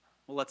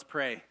Well, let's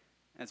pray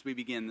as we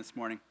begin this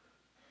morning.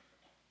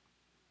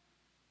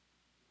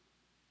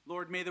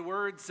 Lord, may the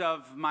words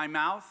of my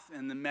mouth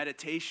and the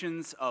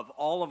meditations of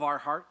all of our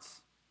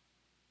hearts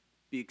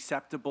be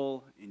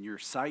acceptable in your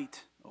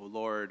sight, O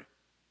Lord,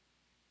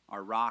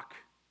 our rock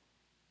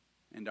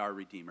and our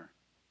Redeemer.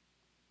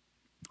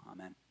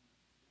 Amen.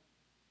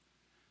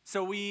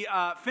 So we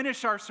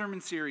finished our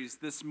sermon series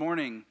this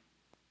morning,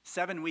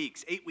 7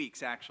 weeks, 8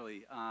 weeks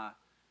actually,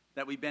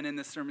 that we've been in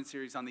this sermon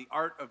series on the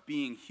art of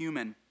being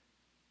human.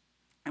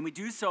 And we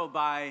do so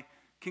by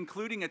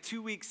concluding a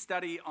 2-week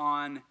study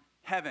on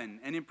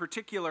heaven, and in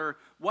particular,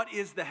 what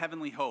is the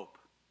heavenly hope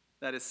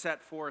that is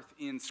set forth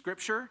in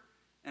Scripture,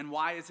 and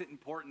why is it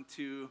important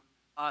to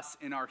us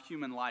in our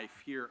human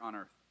life here on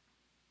earth?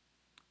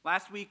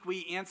 Last week,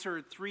 we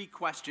answered 3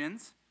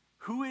 questions.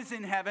 Who is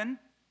in heaven?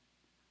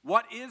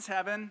 What is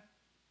heaven?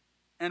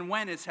 And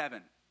when is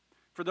heaven?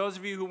 For those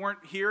of you who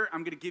weren't here,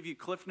 I'm going to give you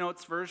Cliff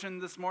Notes version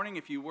this morning.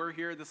 If you were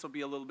here, this will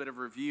be a little bit of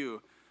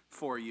review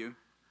for you.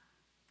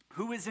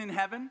 Who is in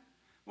heaven?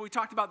 Well, we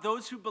talked about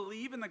those who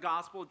believe in the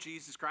gospel of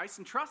Jesus Christ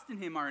and trust in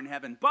him are in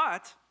heaven,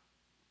 but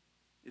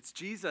it's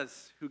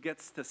Jesus who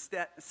gets to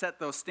set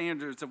those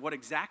standards of what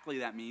exactly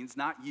that means,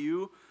 not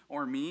you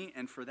or me,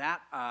 and for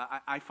that,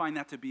 I find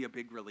that to be a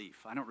big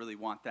relief. I don't really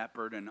want that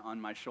burden on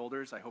my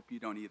shoulders. I hope you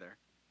don't either.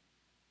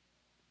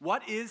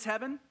 What is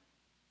heaven?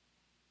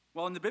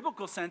 Well, in the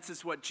biblical sense,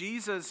 it's what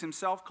Jesus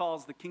himself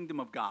calls the kingdom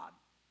of God,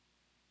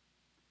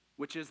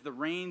 which is the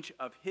range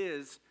of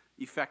his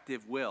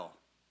effective will.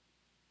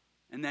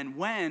 And then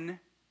when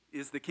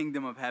is the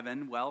kingdom of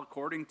heaven? Well,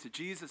 according to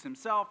Jesus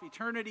himself,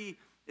 eternity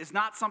is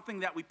not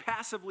something that we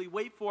passively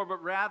wait for,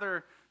 but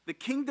rather the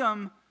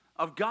kingdom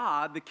of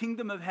God, the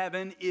kingdom of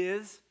heaven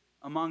is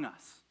among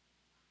us,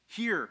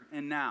 here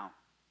and now,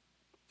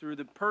 through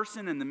the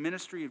person and the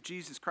ministry of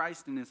Jesus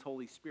Christ and his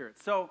Holy Spirit.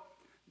 So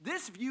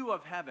this view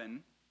of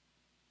heaven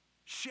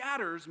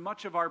shatters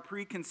much of our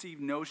preconceived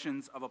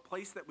notions of a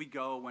place that we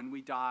go when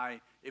we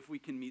die if we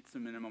can meet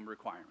some minimum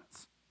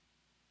requirements.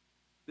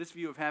 This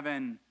view of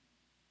heaven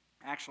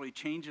actually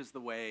changes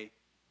the way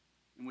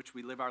in which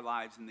we live our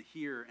lives in the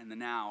here and the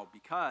now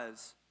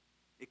because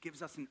it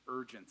gives us an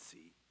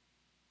urgency.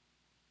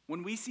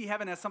 When we see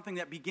heaven as something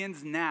that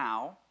begins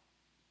now,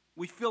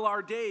 we fill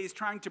our days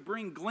trying to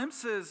bring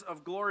glimpses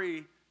of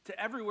glory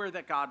to everywhere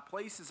that God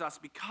places us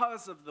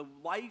because of the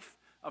life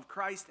of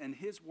Christ and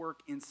his work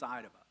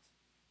inside of us.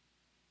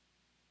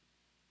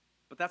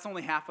 But that's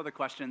only half of the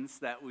questions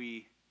that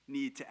we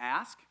need to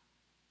ask.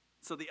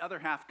 So the other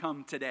half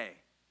come today.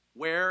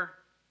 Where,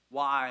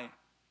 why,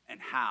 and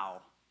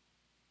how?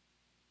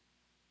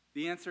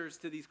 The answers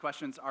to these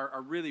questions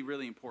are really,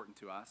 really important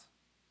to us.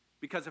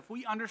 Because if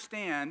we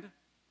understand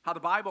how the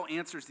Bible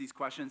answers these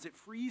questions, it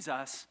frees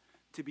us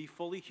to be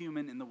fully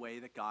human in the way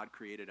that God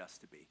created us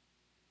to be.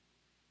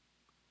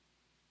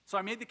 So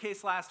I made the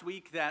case last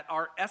week that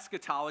our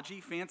eschatology,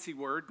 fancy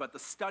word, but the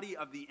study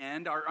of the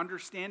end, our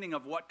understanding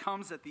of what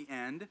comes at the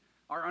end,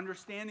 our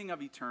understanding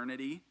of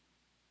eternity,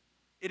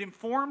 it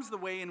informs the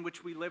way in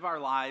which we live our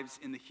lives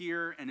in the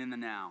here and in the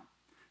now.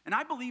 And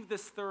I believe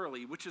this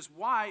thoroughly, which is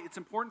why it's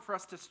important for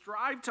us to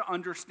strive to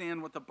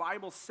understand what the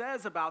Bible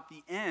says about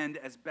the end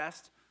as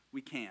best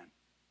we can.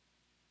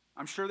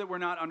 I'm sure that we're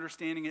not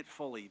understanding it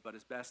fully, but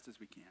as best as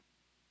we can.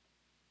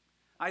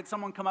 I had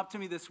someone come up to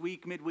me this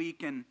week,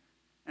 midweek, and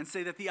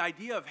say that the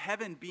idea of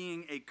heaven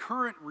being a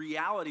current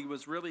reality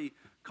was really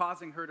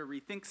causing her to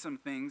rethink some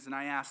things. And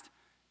I asked,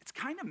 it's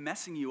kind of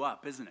messing you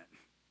up, isn't it?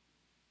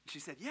 She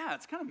said, yeah,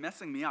 it's kind of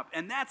messing me up.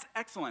 And that's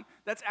excellent.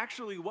 That's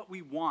actually what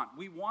we want.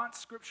 We want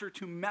Scripture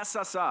to mess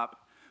us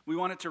up. We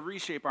want it to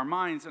reshape our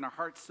minds and our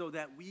hearts so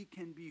that we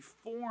can be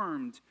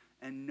formed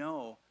and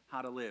know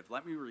how to live.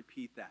 Let me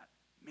repeat that.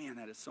 Man,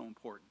 that is so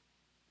important.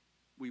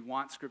 We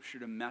want Scripture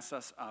to mess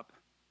us up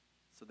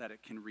so that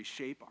it can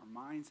reshape our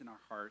minds and our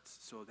hearts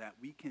so that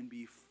we can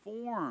be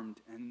formed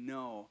and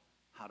know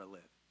how to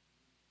live.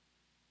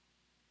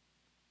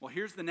 Well,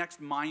 here's the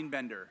next mind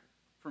bender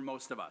for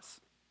most of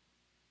us.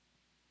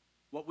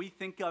 What we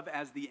think of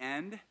as the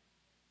end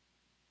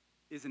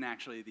isn't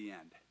actually the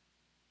end.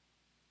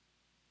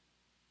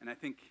 And I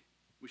think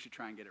we should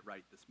try and get it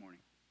right this morning.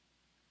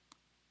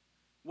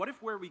 What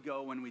if where we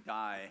go when we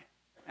die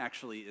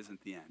actually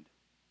isn't the end?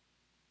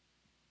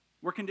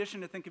 We're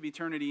conditioned to think of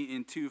eternity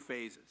in 2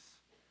 phases,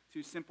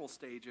 2 simple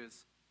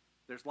stages.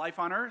 There's life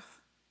on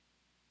earth,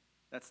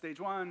 that's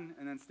stage 1,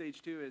 and then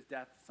stage 2 is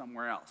death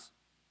somewhere else.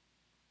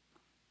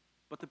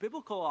 But the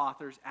biblical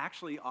authors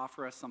actually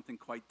offer us something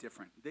quite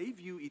different. They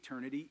view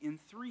eternity in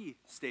 3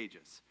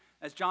 stages.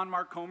 As John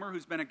Mark Comer,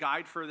 who's been a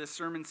guide for this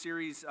sermon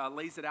series,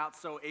 lays it out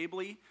so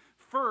ably,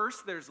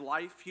 first, there's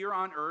life here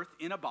on earth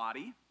in a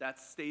body.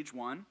 That's stage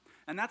 1.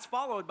 And that's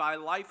followed by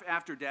life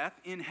after death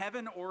in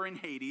heaven or in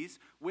Hades,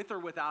 with or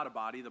without a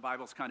body. The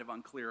Bible's kind of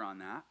unclear on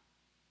that.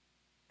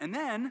 And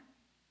then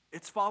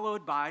it's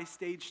followed by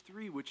stage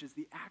 3, which is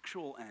the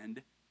actual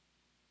end,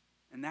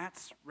 and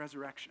that's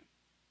resurrection.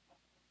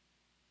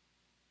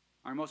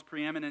 Our most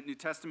preeminent New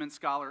Testament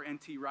scholar,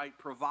 N.T. Wright,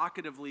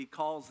 provocatively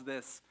calls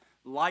this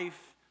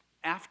life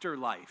after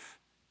life.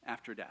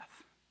 after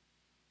death.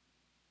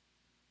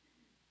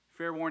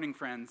 Fair warning,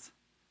 friends,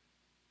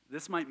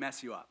 this might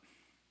mess you up.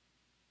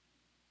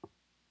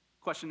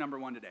 Question number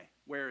 1 today: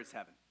 where is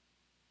heaven?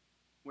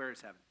 Where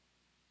is heaven?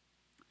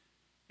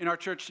 In our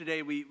church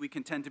today, we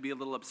can tend to be a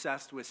little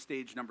obsessed with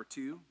stage number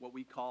 2, what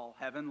we call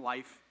heaven,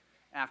 life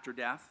after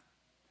death.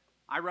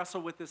 I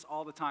wrestle with this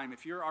all the time.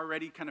 If you're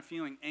already kind of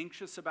feeling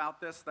anxious about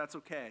this, that's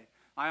okay.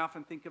 I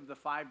often think of the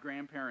 5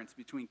 grandparents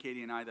between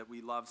Katie and I that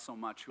we love so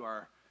much who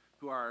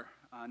are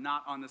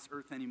not on this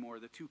earth anymore,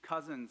 the 2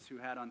 cousins who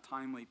had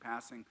untimely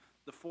passing,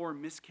 the 4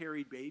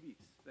 miscarried babies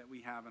that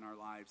we have in our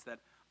lives that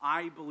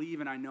I believe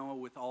and I know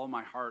with all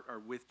my heart are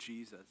with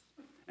Jesus.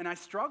 And I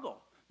struggle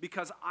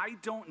because I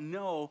don't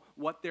know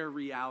what their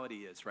reality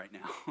is right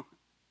now.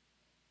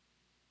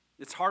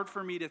 It's hard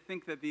for me to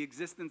think that the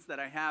existence that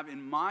I have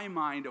in my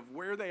mind of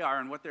where they are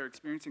and what they're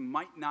experiencing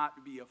might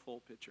not be a full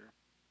picture.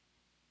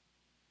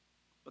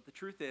 But the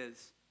truth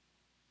is,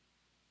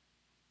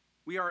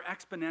 we are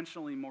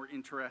exponentially more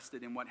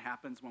interested in what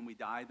happens when we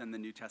die than the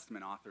New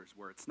Testament authors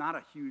were. It's not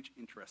a huge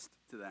interest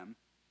to them.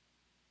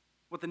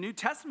 What the New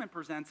Testament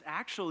presents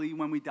actually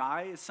when we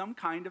die is some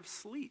kind of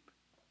sleep.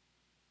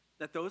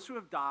 That those who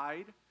have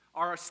died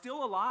are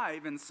still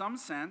alive in some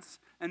sense,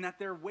 and that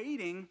they're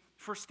waiting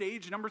for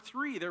stage number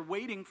 3. They're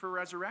waiting for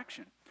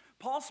resurrection.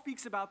 Paul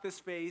speaks about this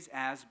phase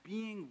as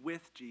being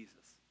with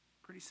Jesus.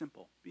 Pretty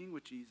simple, being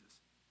with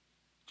Jesus.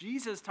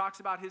 Jesus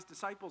talks about his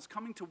disciples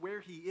coming to where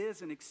he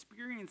is and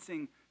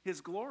experiencing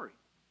his glory.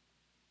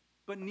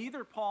 But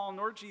neither Paul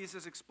nor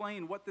Jesus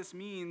explain what this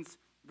means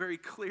very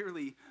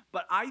clearly.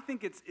 But I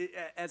think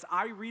as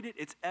I read it,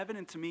 it's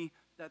evident to me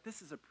that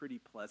this is a pretty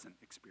pleasant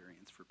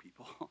experience for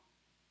people.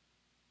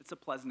 It's a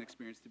pleasant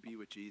experience to be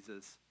with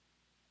Jesus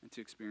and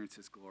to experience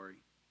his glory.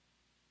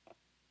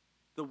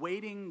 The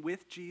waiting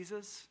with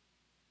Jesus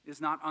is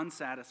not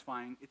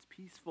unsatisfying. It's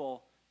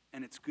peaceful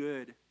and it's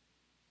good,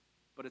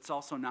 but it's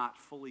also not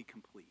fully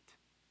complete.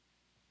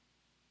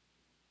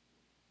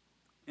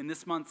 In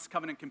this month's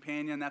Covenant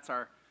Companion, that's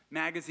our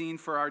magazine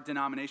for our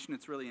denomination.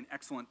 It's really an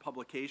excellent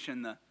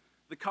publication.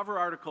 The cover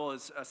article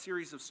is a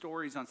series of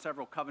stories on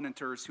several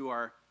Covenanters who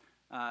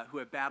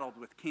have battled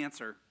with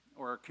cancer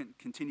or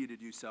continue to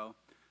do so.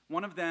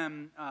 One of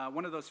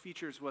those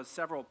features was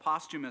several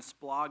posthumous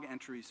blog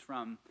entries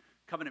from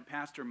Covenant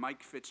pastor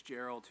Mike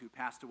Fitzgerald, who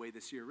passed away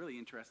this year. Really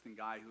interesting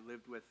guy who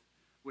lived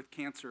with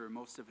cancer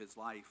most of his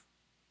life.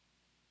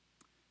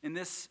 In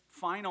this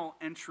final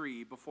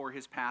entry before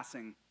his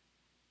passing,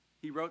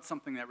 he wrote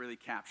something that really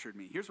captured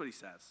me. Here's what he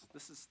says.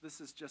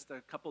 This is just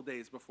a couple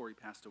days before he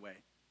passed away.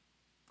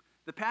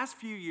 The past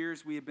few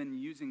years, we have been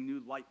using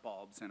new light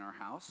bulbs in our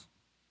house.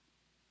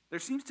 There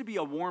seems to be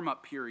a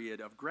warm-up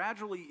period of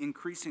gradually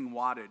increasing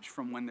wattage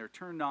from when they're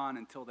turned on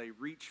until they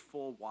reach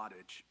full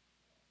wattage.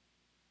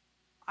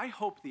 I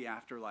hope the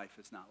afterlife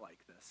is not like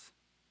this.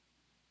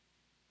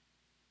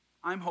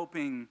 I'm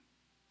hoping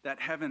that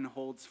heaven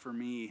holds for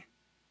me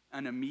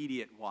an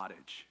immediate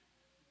wattage.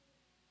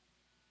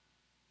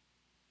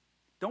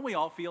 Don't we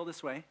all feel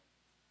this way?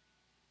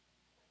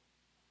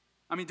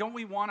 I mean, don't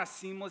we want a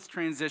seamless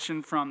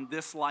transition from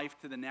this life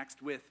to the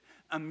next with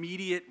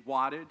immediate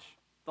wattage?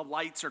 The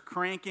lights are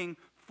cranking,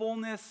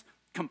 fullness,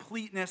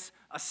 completeness,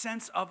 a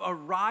sense of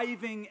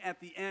arriving at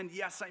the end.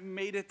 Yes, I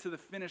made it to the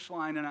finish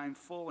line and I'm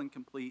full and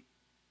complete.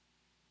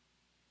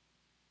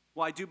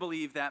 Well, I do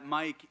believe that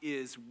Mike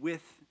is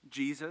with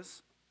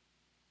Jesus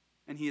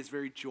and he is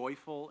very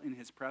joyful in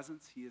his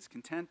presence. He is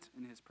content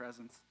in his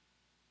presence.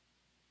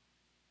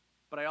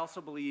 But I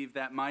also believe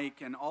that Mike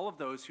and all of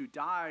those who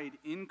died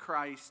in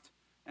Christ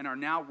and are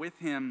now with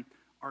him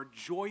are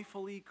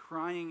joyfully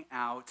crying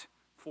out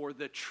for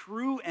the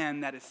true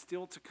end that is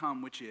still to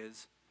come, which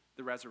is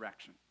the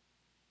resurrection.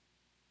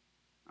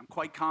 I'm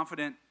quite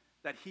confident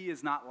that he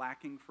is not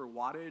lacking for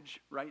wattage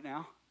right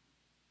now,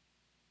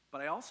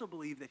 but I also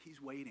believe that he's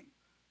waiting.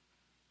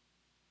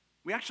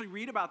 We actually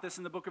read about this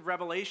in the book of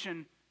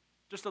Revelation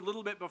just a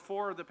little bit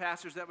before the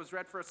passage that was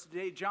read for us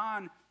today.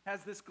 John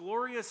has this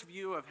glorious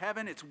view of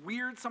heaven. It's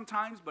weird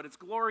sometimes, but it's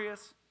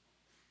glorious.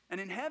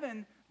 And in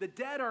heaven, the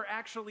dead are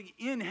actually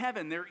in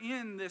heaven. They're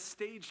in this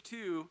stage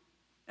 2.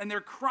 And they're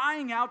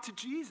crying out to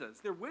Jesus.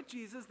 They're with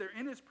Jesus, they're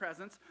in his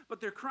presence, but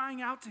they're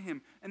crying out to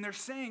him. And they're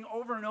saying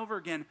over and over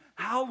again,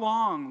 "How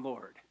long,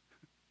 Lord?"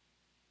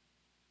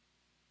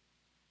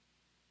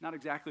 Not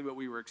exactly what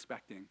we were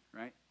expecting,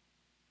 right?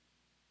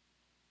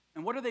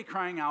 And what are they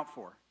crying out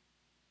for?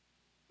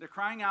 They're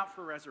crying out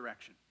for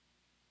resurrection.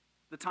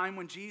 The time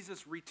when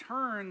Jesus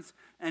returns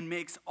and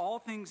makes all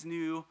things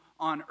new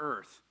on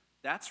earth.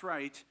 That's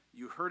right,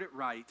 you heard it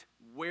right.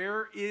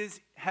 Where is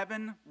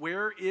heaven?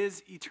 Where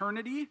is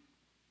eternity?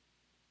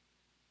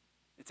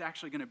 It's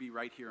actually going to be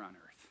right here on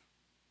earth.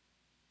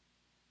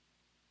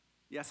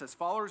 Yes, as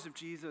followers of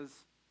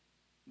Jesus,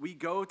 we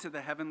go to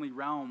the heavenly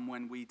realm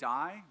when we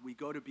die. We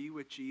go to be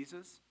with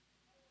Jesus.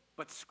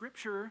 But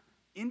Scripture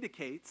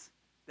indicates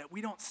that we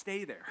don't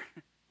stay there.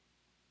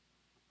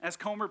 As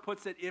Comer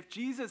puts it, if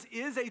Jesus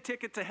is a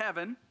ticket to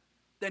heaven,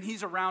 then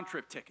he's a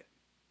round-trip ticket.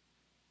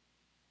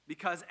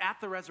 Because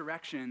at the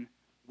resurrection,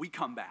 we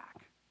come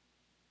back.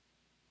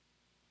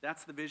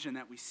 That's the vision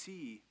that we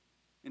see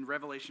in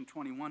Revelation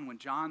 21 when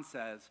John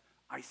says,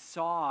 I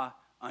saw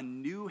a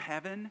new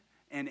heaven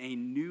and a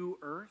new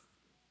earth.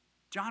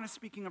 John is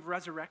speaking of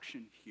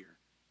resurrection here.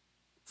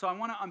 So I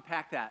want to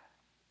unpack that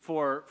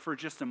for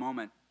just a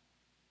moment.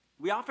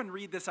 We often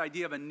read this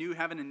idea of a new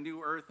heaven and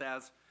new earth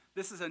as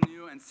this is a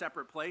new and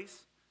separate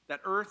place, that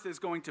earth is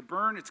going to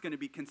burn, it's going to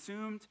be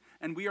consumed,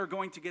 and we are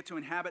going to get to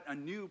inhabit a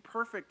new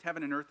perfect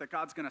heaven and earth that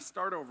God's going to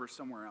start over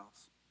somewhere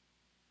else.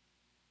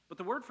 But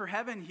the word for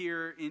heaven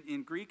here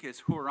in Greek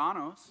is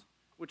huranos,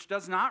 which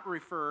does not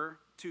refer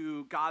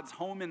to God's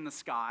home in the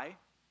sky.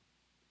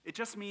 It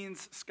just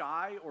means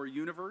sky or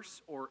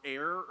universe or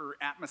air or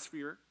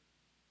atmosphere.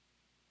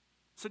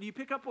 So do you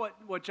pick up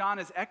what John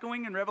is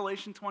echoing in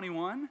Revelation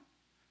 21?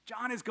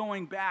 John is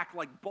going back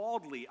like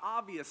baldly,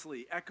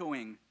 obviously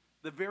echoing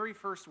the very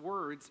first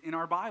words in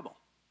our Bible.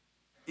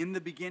 In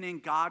the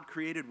beginning, God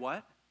created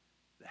what?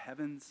 The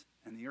heavens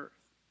and the earth.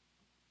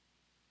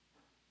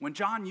 When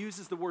John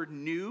uses the word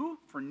new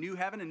for new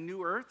heaven and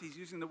new earth, he's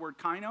using the word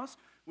kainos,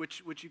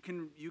 which you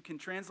can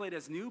translate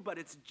as new, but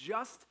it's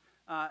just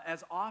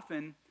as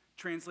often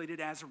translated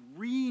as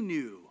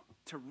renew,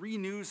 to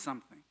renew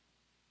something.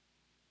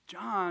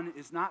 John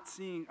is not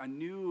seeing a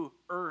new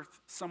earth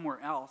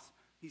somewhere else.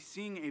 He's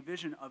seeing a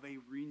vision of a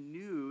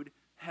renewed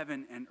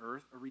heaven and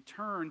earth, a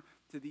return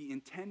to the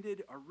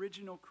intended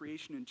original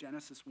creation in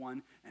Genesis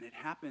 1, and it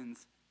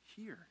happens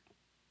here.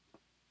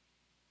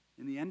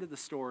 In the end of the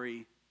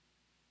story,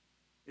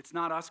 it's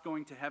not us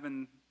going to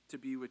heaven to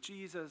be with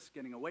Jesus,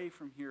 getting away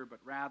from here, but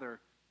rather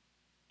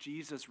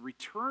Jesus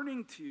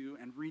returning to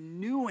and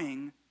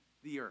renewing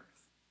the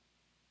earth.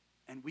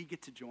 And we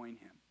get to join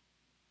him.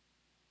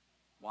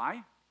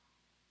 Why?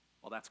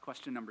 Well, that's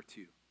question number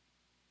 2.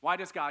 Why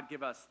does God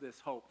give us this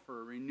hope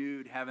for a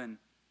renewed heaven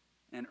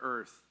and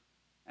earth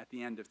at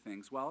the end of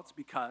things? Well, it's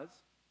because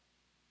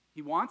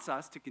he wants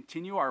us to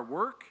continue our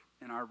work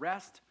and our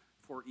rest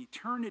for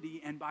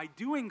eternity, and by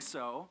doing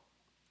so,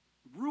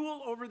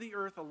 rule over the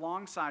earth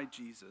alongside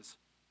Jesus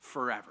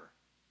forever.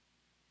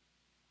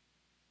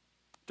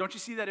 Don't you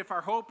see that if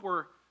our hope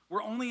were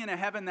only in a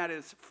heaven that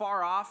is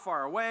far off,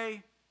 far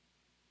away,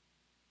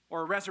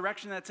 or a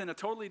resurrection that's in a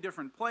totally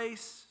different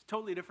place,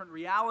 totally different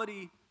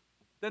reality,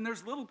 then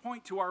there's little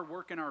point to our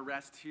work and our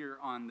rest here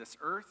on this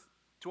earth,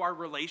 to our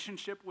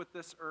relationship with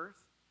this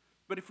earth.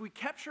 But if we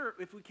capture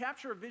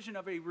a vision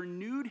of a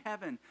renewed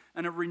heaven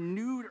and a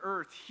renewed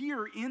earth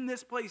here in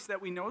this place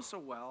that we know so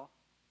well,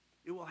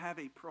 it will have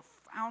a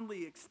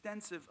profoundly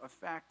extensive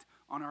effect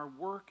on our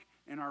work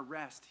and our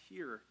rest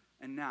here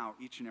and now,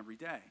 each and every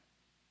day.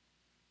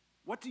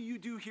 What do you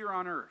do here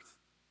on earth?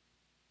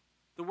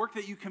 The work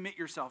that you commit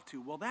yourself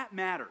to, well, that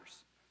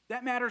matters.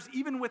 That matters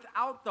even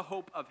without the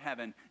hope of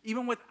heaven,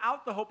 even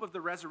without the hope of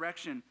the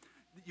resurrection.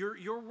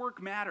 Your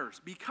work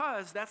matters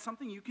because that's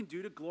something you can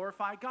do to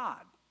glorify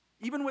God.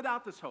 Even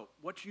without this hope,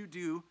 what you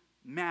do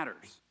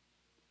matters.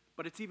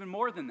 But it's even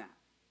more than that.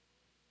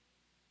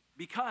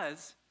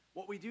 Because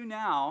what we do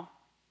now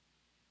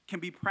can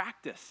be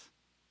practice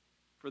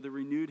for the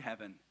renewed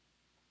heaven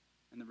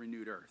and the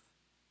renewed earth.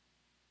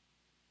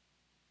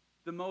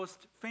 The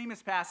most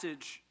famous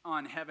passage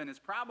on heaven is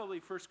probably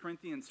 1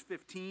 Corinthians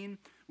 15.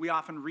 We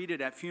often read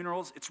it at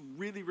funerals. It's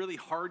really, really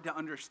hard to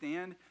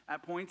understand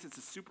at points. It's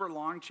a super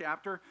long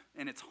chapter,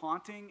 and it's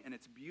haunting, and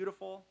it's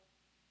beautiful.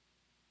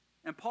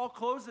 And Paul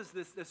closes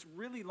this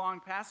really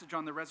long passage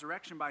on the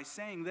resurrection by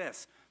saying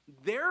this: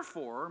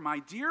 "Therefore, my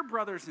dear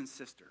brothers and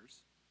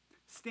sisters,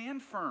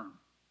 stand firm.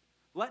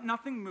 Let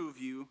nothing move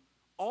you.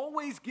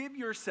 Always give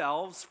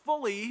yourselves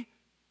fully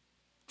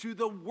to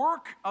the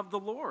work of the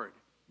Lord,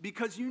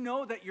 because you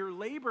know that your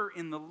labor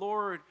in the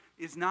Lord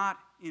is not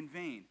in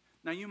vain."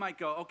 Now you might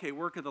go, okay,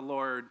 work of the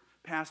Lord,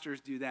 pastors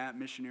do that,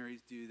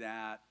 missionaries do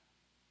that.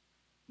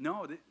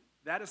 No,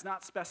 that is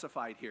not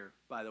specified here,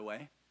 by the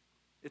way.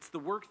 It's the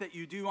work that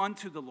you do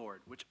unto the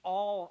Lord, which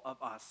all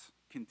of us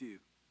can do.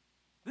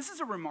 This is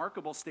a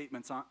remarkable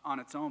statement on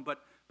its own,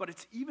 but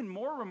it's even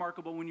more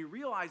remarkable when you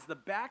realize the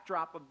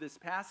backdrop of this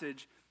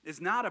passage is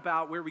not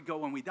about where we go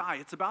when we die.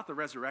 It's about the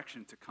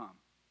resurrection to come.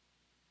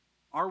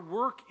 Our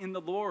work in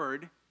the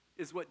Lord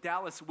is what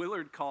Dallas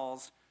Willard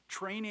calls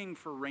training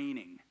for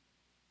reigning.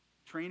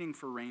 Training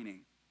for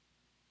reigning.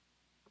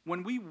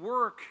 When we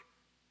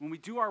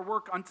do our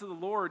work unto the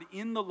Lord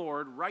in the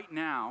Lord right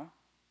now,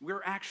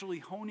 we're actually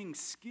honing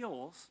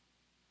skills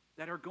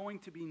that are going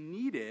to be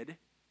needed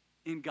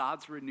in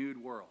God's renewed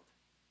world.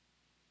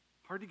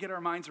 Hard to get our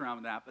minds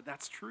around that, but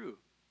that's true.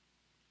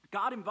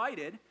 God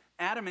invited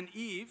Adam and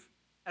Eve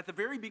at the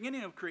very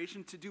beginning of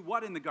creation to do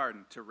what in the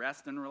garden? To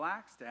rest and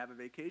relax, to have a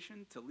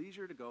vacation, to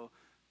leisure,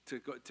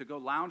 to go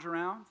lounge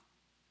around?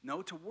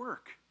 No, to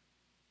work.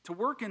 To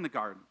work in the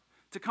garden,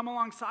 to come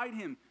alongside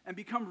him and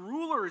become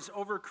rulers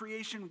over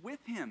creation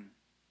with him.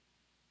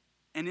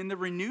 And in the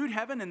renewed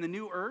heaven and the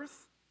new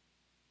earth,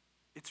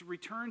 it's a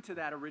return to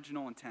that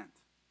original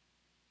intent.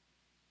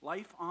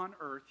 Life on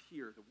earth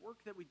here, the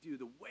work that we do,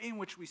 the way in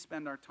which we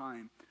spend our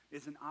time,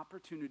 is an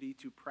opportunity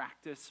to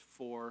practice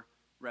for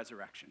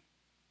resurrection.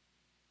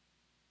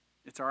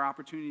 It's our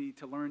opportunity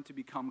to learn to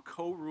become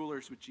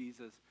co-rulers with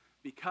Jesus,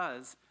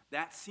 because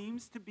that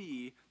seems to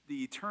be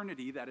the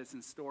eternity that is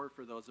in store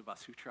for those of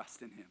us who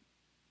trust in him.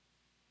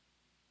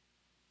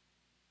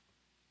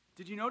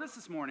 Did you notice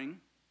this morning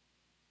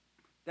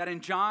that in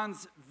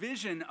John's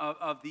vision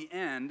of the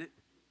end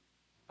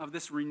of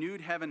this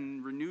renewed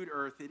heaven, renewed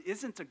earth, it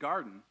isn't a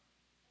garden,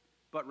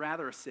 but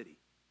rather a city?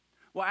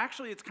 Well,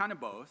 actually, it's kind of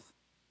both.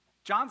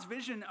 John's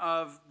vision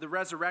of the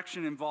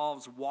resurrection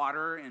involves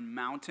water and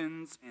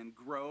mountains and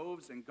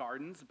groves and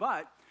gardens,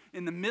 but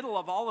in the middle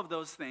of all of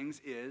those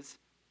things is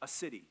a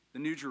city, the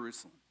New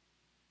Jerusalem.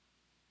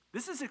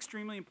 This is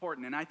extremely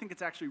important, and I think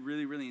it's actually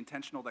really, really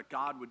intentional that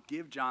God would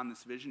give John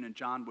this vision and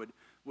John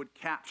would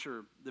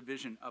capture the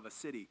vision of a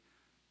city.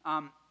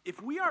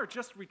 If we are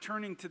just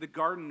returning to the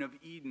Garden of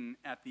Eden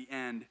at the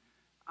end,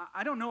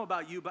 I don't know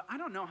about you, but I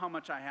don't know how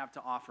much I have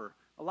to offer.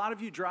 A lot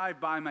of you drive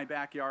by my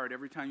backyard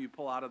every time you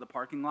pull out of the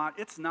parking lot.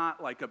 It's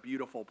not like a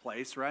beautiful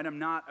place, right? I'm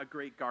not a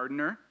great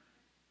gardener.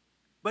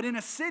 But in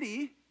a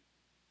city,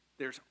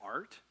 there's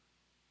art,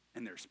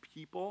 and there's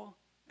people,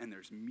 and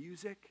there's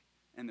music,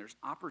 and there's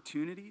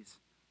opportunities.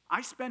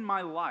 I give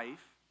my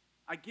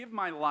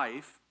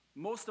life,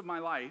 most of my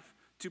life,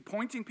 to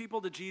pointing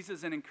people to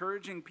Jesus and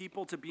encouraging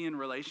people to be in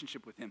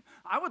relationship with him.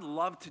 I would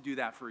love to do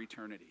that for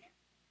eternity.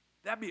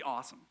 That'd be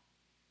awesome.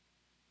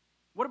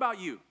 What about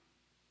you?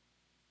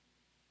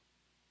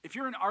 If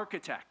you're an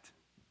architect,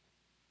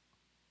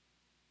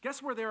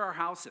 guess where there are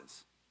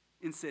houses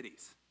in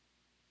cities?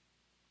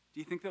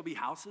 Do you think there'll be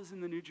houses in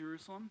the New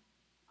Jerusalem?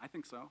 I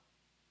think so.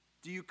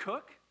 Do you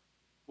cook?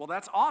 Well,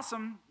 that's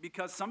awesome,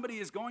 because somebody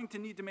is going to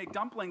need to make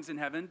dumplings in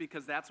heaven,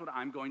 because that's what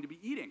I'm going to be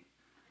eating.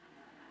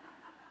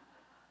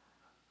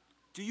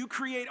 Do you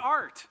create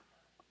art?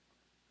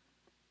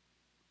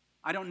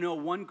 I don't know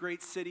one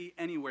great city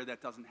anywhere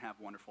that doesn't have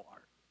wonderful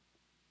art.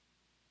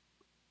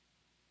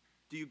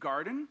 Do you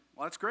garden?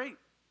 Well, that's great,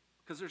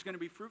 because there's going to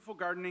be fruitful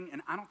gardening,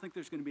 and I don't think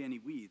there's going to be any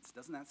weeds.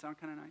 Doesn't that sound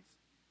kind of nice?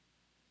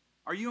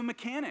 Are you a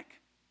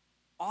mechanic?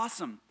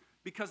 Awesome,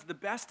 because the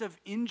best of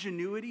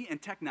ingenuity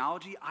and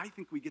technology, I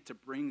think we get to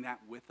bring that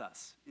with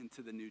us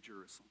into the New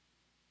Jerusalem.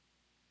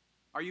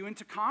 Are you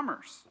into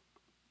commerce?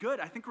 Good,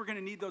 I think we're going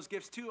to need those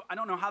gifts too. I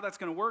don't know how that's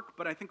going to work,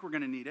 but I think we're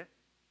going to need it.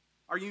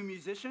 Are you a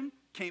musician?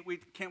 Can't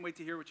wait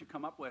to hear what you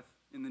come up with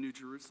in the New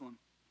Jerusalem.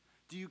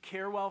 Do you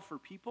care well for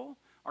people?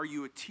 Are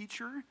you a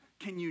teacher?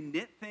 Can you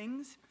knit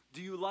things?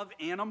 Do you love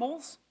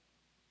animals?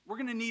 We're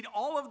going to need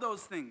all of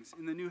those things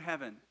in the new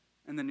heaven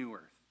and the new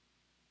earth.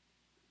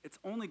 It's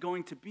only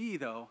going to be,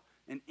 though,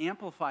 an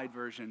amplified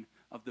version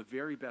of the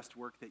very best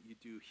work that you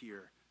do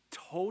here.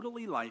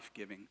 Totally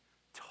life-giving,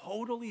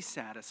 totally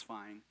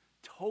satisfying,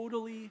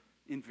 totally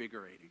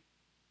invigorating.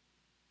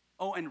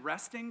 Oh, and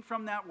resting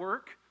from that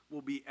work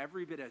will be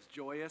every bit as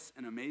joyous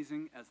and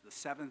amazing as the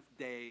seventh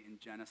day in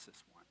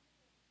Genesis 1.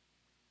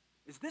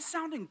 Is this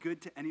sounding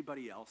good to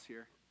anybody else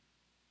here?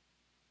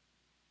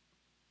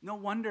 No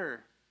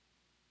wonder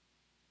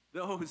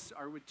those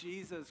are with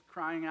Jesus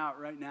crying out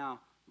right now,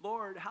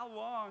 Lord, how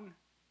long?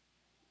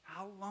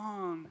 How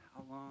long?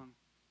 How long?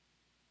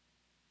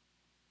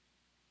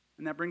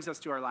 And that brings us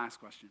to our last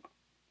question.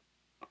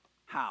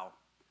 How?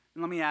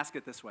 And let me ask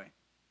it this way.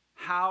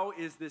 How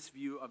is this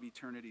view of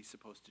eternity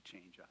supposed to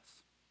change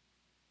us?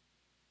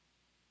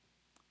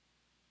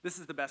 This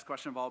is the best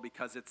question of all,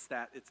 because it's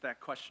that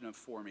question of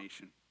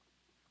formation.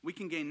 We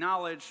can gain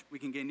knowledge, we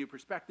can gain new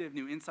perspective,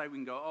 new insight, we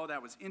can go, oh,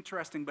 that was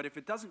interesting, but if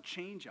it doesn't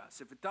change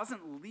us, if it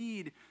doesn't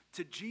lead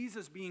to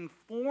Jesus being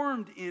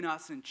formed in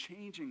us and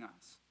changing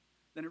us,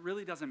 then it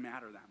really doesn't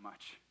matter that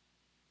much.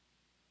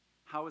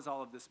 How is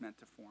all of this meant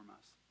to form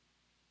us?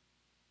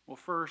 Well,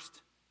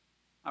 first,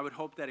 I would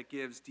hope that it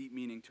gives deep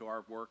meaning to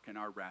our work and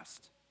our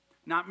rest,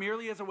 not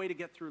merely as a way to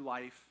get through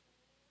life,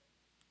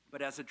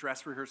 but as a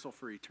dress rehearsal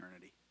for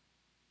eternity.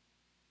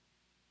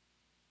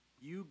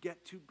 You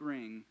get to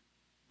bring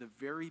the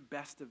very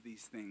best of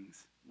these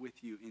things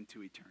with you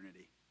into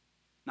eternity.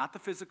 Not the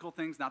physical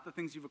things, not the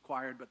things you've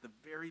acquired, but the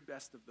very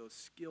best of those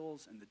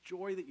skills and the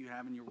joy that you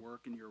have in your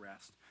work and your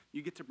rest.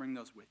 You get to bring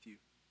those with you.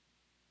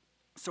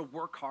 So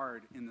work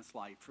hard in this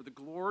life for the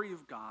glory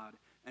of God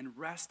and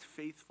rest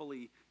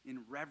faithfully in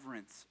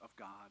reverence of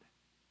God.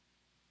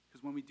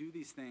 Because when we do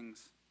these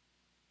things,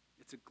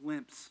 it's a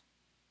glimpse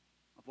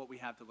of what we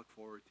have to look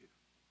forward to.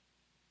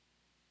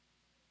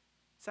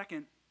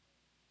 Second,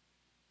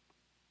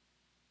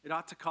 it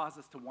ought to cause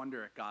us to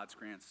wonder at God's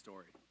grand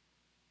story.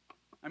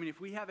 I mean, if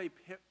we have a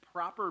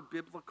proper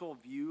biblical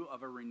view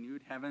of a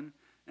renewed heaven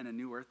and a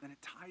new earth, then it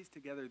ties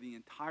together the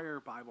entire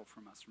Bible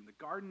from us, from the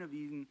Garden of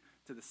Eden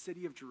to the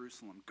city of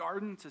Jerusalem,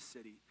 garden to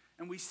city.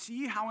 And we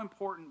see how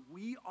important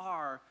we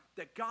are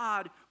that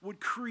God would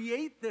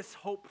create this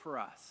hope for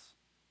us,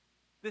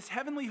 this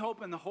heavenly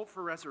hope and the hope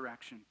for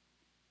resurrection,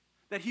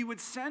 that he would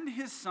send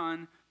his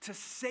Son to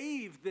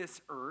save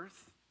this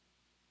earth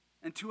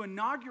and to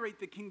inaugurate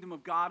the kingdom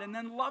of God, and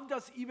then loved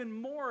us even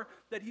more,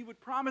 that he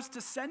would promise to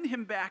send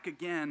him back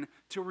again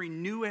to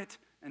renew it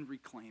and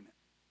reclaim it.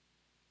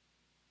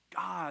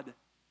 God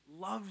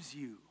loves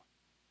you,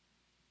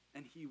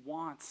 and he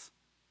wants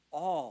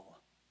all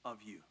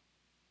of you,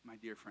 my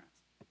dear friends.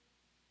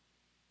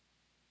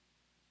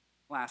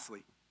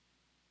 Lastly,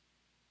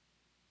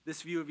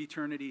 this view of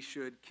eternity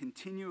should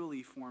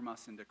continually form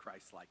us into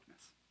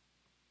Christ-likeness.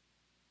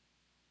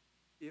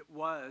 It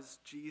was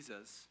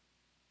Jesus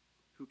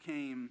who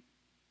came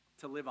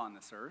to live on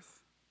this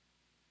earth,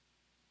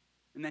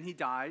 and then he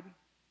died,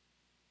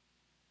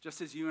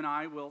 just as you and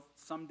I will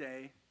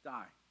someday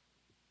die.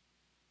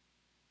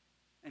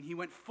 And he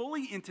went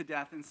fully into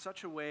death in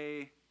such a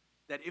way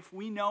that if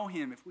we know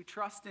him, if we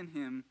trust in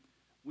him,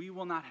 we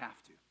will not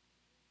have to.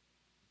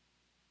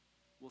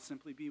 We'll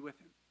simply be with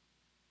him.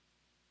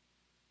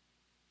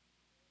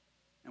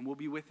 And we'll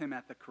be with him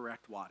at the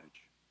correct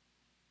wattage.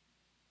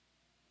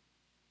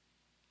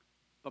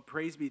 But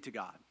praise be to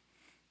God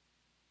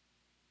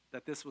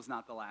that this was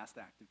not the last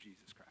act of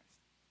Jesus Christ.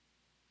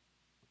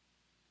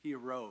 He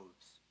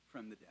arose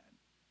from the dead.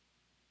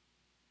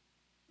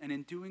 And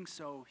in doing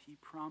so, he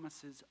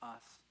promises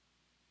us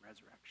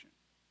resurrection,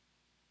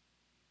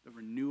 the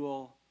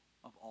renewal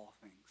of all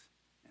things.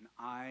 And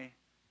I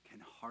can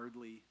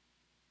hardly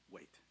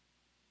wait.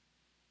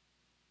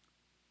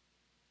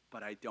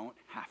 But I don't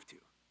have to,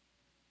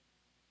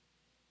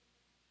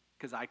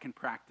 because I can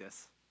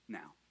practice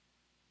now.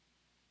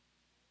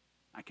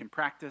 I can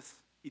practice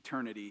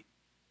eternity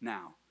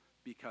now,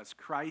 because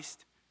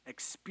Christ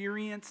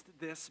experienced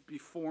this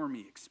before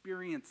me,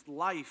 experienced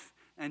life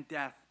and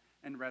death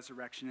and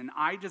resurrection. And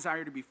I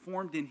desire to be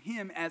formed in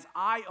him as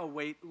I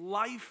await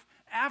life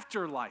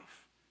after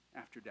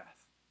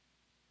death.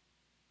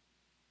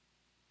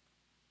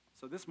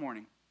 So this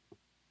morning,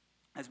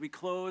 as we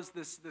close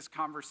this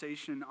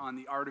conversation on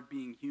the art of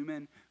being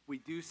human, we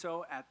do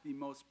so at the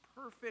most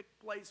perfect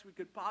place we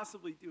could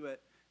possibly do it,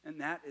 and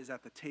that is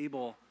at the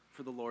table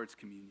for the Lord's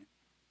communion.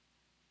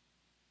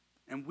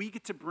 And we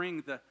get to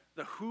bring the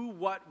who,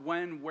 what,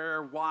 when,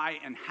 where, why,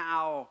 and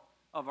how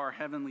of our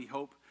heavenly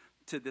hope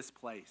to this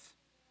place.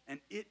 And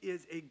it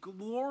is a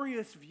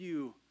glorious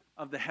view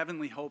of the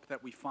heavenly hope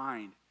that we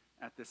find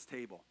at this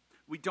table.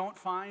 We don't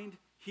find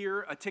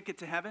here a ticket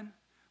to heaven.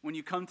 When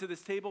you come to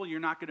this table, you're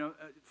not going to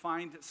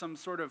find some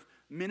sort of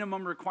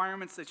minimum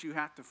requirements that you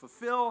have to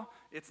fulfill.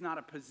 It's not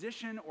a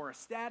position or a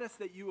status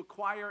that you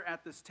acquire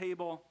at this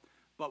table.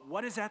 But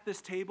what is at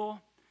this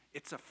table?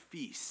 It's a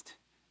feast,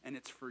 and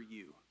it's for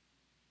you.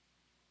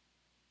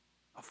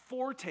 A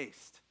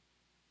foretaste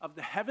of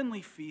the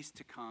heavenly feast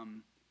to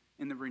come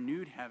in the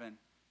renewed heaven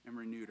and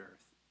renewed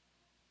earth.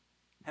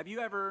 Have you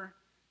ever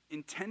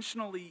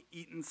intentionally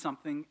eaten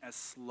something as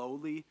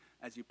slowly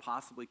as you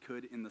possibly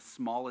could in the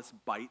smallest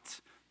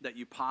bites that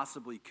you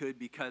possibly could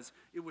because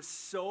it was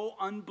so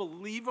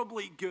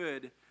unbelievably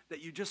good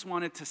that you just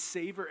wanted to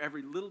savor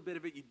every little bit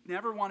of it? You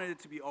never wanted it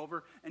to be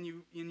over, and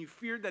you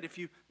feared that if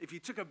you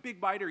took a big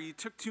bite or you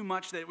took too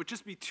much, that it would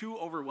just be too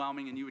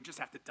overwhelming and you would just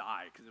have to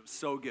die because it was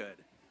so good.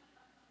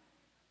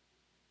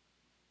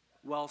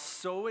 Well,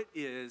 so it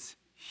is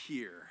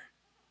here.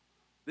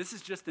 This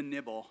is just a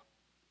nibble,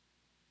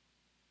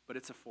 but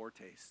it's a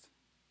foretaste.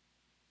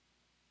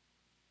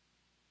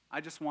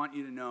 I just want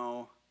you to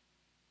know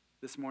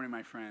this morning,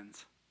 my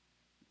friends,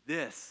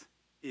 this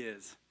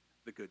is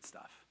the good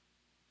stuff.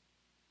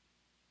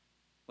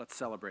 Let's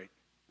celebrate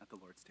at the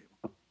Lord's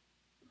table.